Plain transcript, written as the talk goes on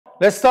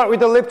Let's start with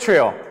the lip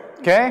trill,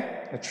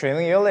 okay?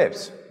 Trilling your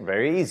lips,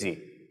 very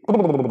easy.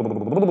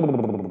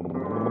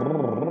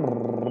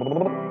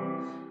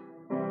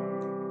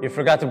 You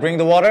forgot to bring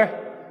the water?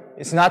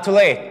 It's not too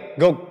late.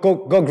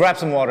 Go grab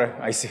some water,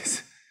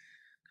 Isis.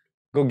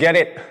 Go get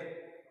it.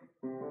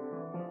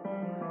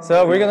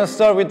 So we're gonna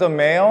start with the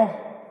male.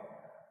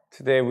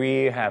 Today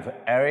we have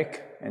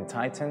Eric and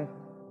Titan.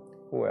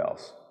 Who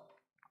else?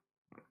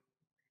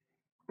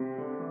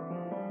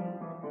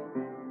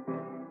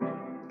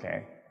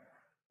 Okay.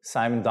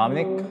 Simon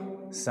Dominic.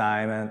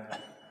 Simon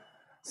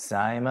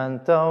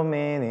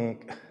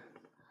Dominic.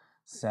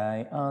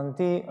 Simon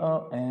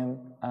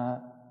D-O-M-I-N-I-C-O-O.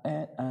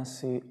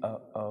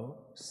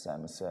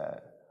 Simon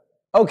said.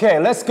 Okay,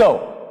 let's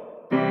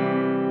go.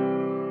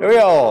 Here we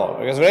go.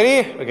 You guys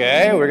ready?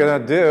 Okay, we're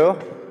gonna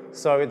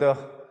start with the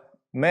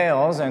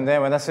males, and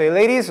then when I say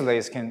ladies,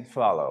 ladies can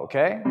follow,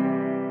 okay?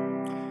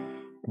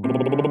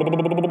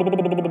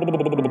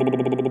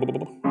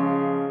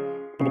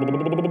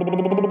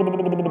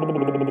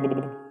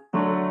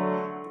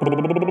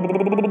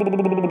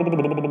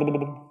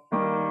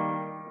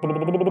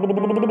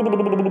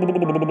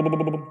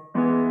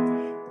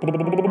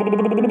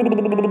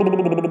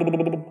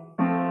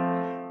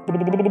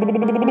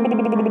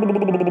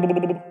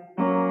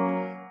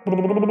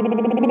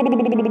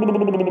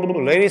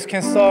 Ladies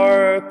can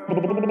start.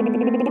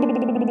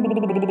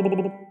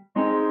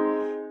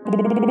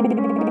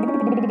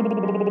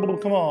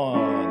 Come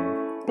on.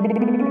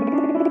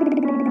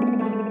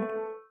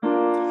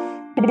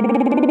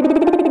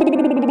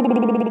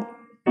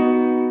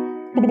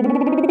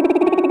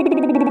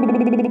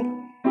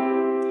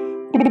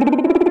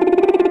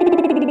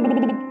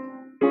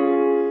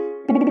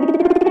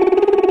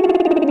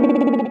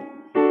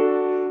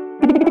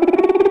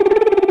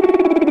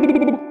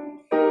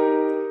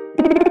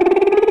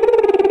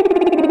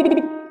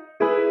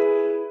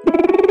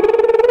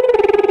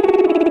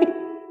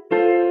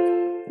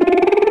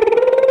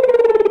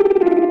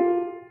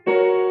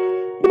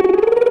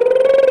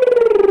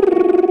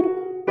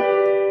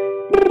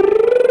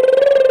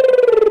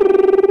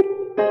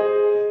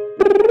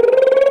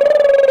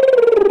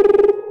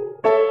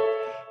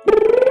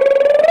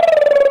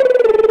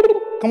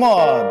 Come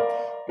on.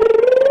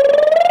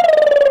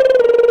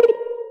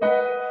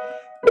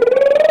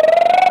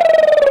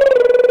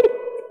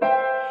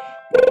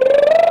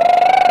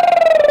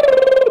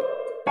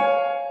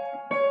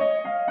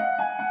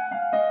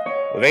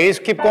 Ladies,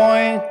 keep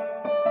going.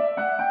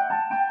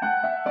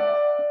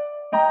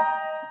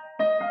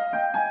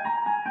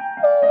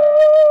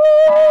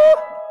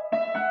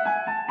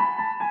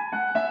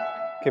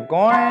 Keep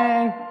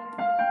going.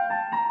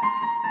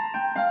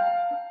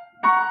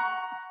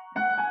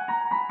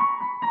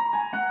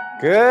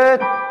 Good.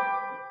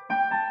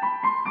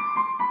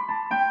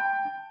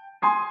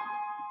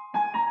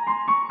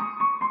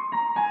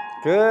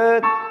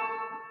 Good.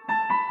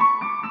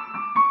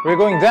 We're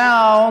going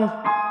down.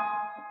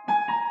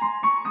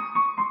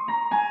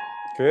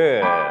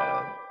 Good.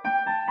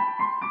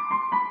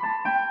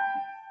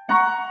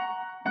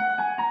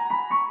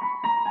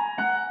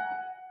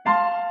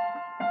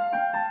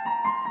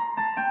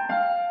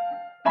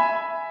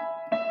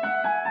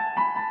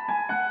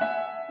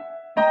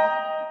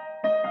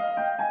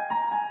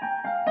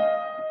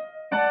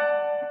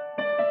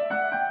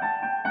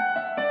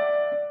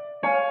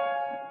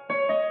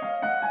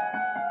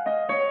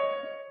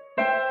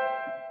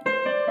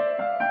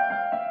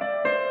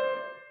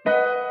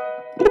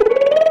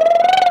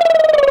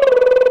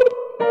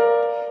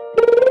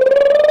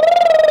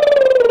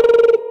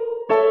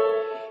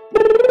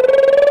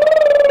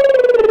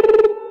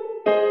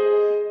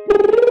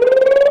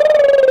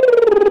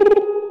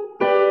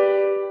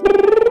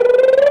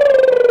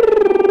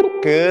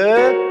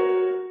 Good.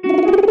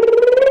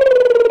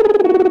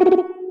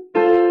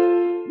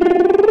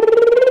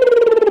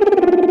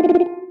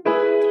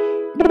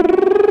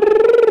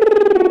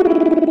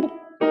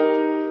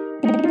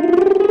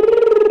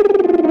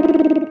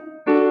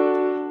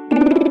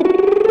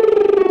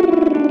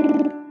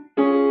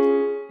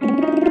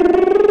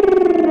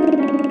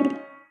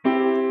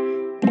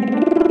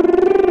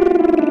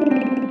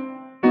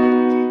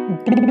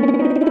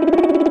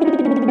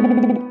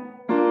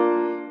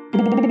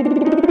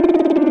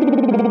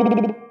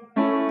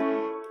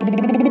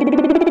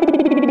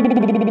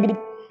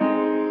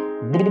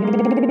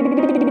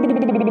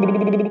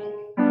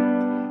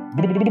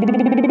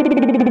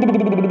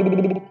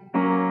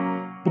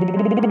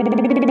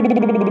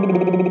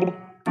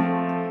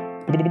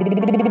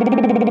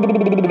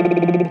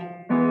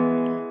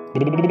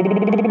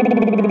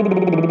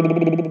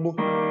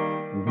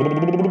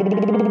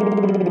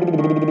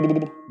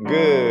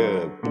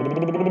 Good.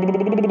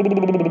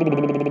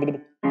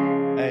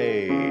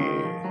 Hey.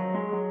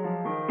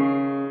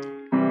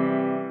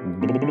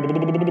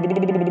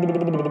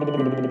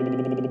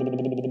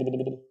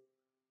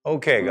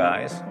 Okay,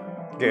 guys.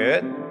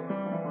 Good.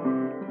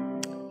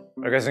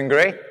 Are you guys doing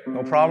great?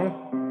 No problem?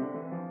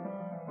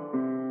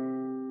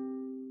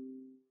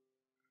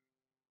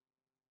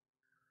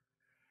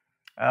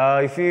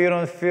 If you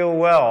don't feel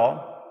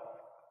well,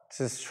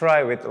 Just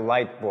try with a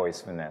light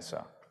voice,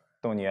 Vanessa.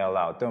 Don't yell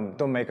out.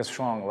 Don't make a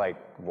strong, light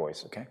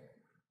voice, okay?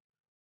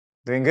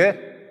 Doing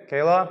good,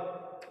 Kayla?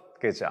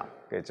 Good job,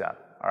 good job.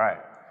 All right.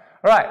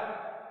 All right.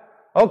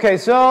 Okay,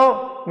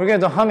 so we're going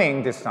to do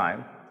humming this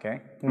time,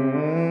 okay?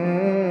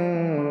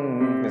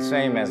 The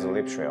same as the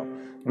lip trill.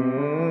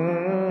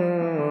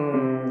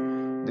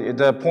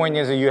 The point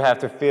is that you have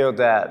to feel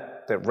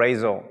that the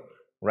nasal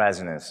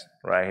resonance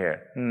right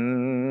here.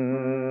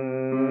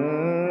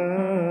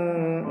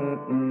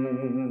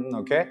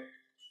 Okay?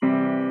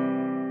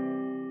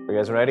 You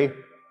guys ready?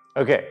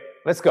 Okay,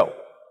 let's go.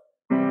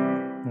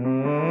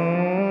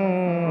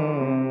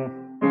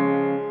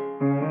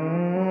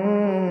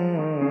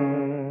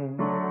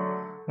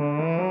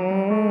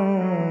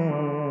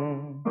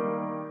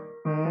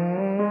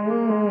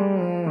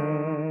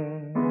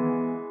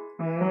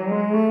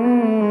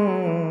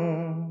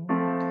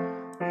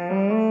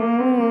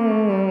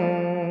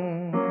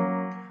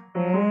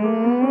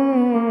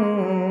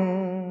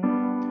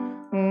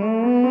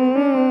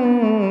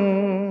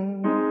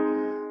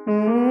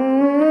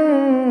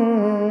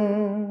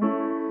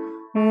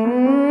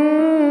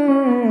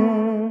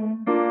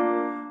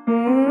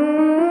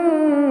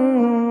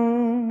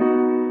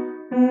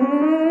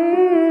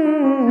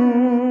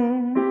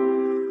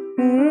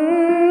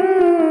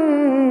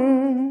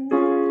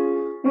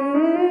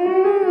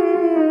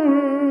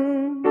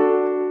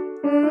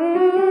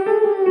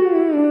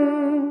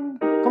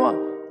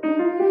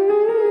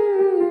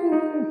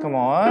 Come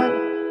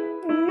on.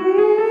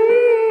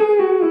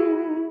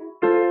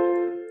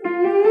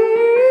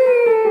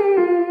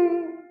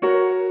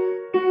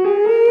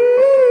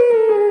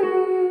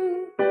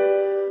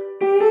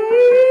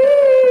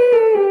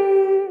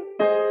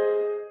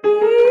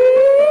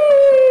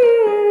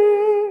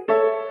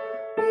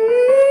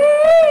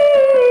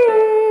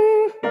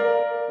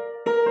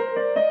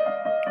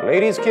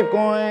 Ladies, keep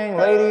going,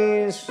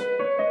 ladies.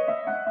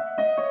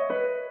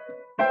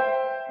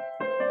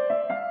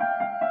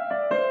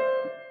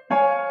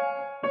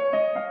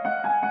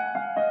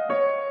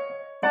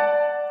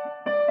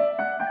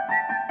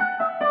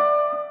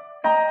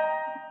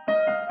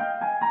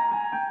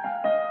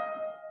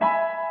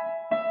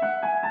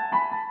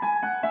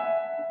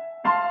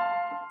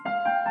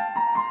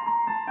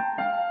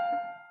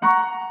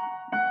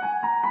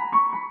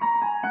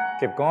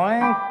 Keep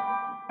going.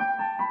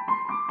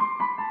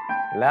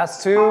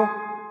 Last two.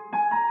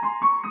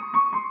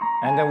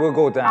 And then we'll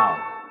go down.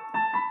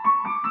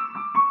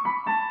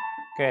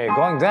 Okay,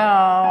 going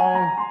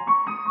down.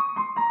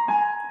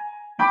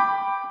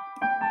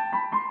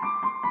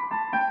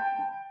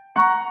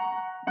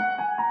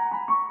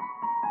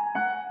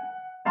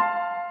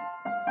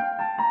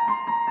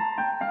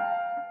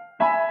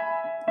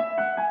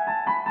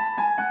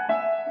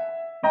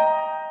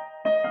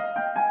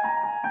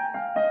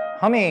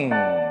 Humming.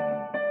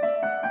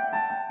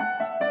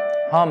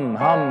 Hum,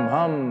 hum,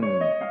 hum.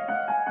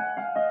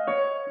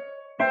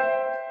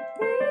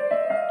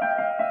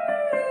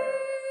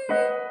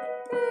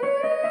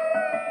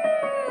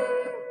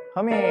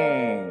 Humming.